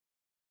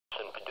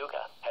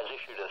Paducah has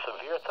issued a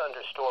severe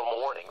thunderstorm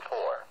warning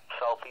for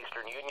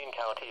southeastern Union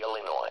County,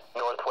 Illinois,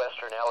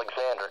 northwestern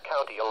Alexander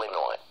County,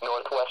 Illinois,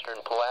 northwestern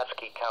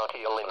Pulaski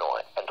County,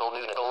 Illinois, until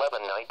noon at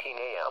 11:19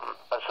 a.m.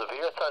 A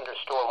severe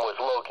thunderstorm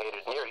was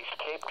located near East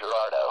Cape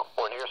Girardeau,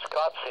 or near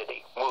Scott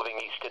City, moving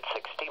east at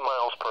 60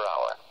 miles per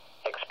hour.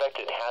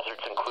 Expected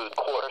hazards include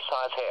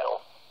quarter-size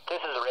hail. This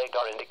is a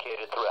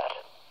radar-indicated threat.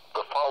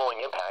 The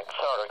following impacts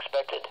are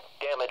expected.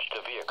 Damage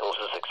to vehicles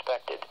is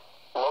expected.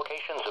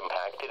 Locations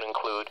impacted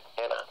include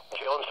Anna,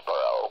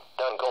 Jonesboro,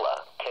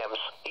 Dongola,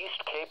 Thames, East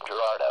Cape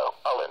Girardeau,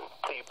 Ullen,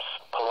 Thebes,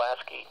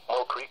 Pulaski,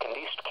 Mill Creek, and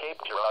East Cape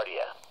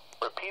Girardia.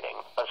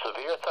 Repeating, a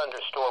severe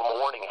thunderstorm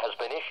warning has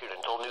been issued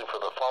until noon for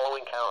the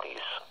following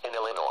counties in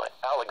Illinois: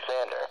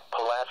 Alexander,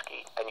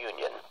 Pulaski, and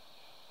Union.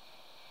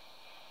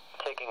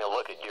 Taking a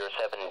look at your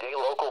 7-day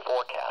local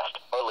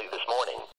forecast. Early this morning,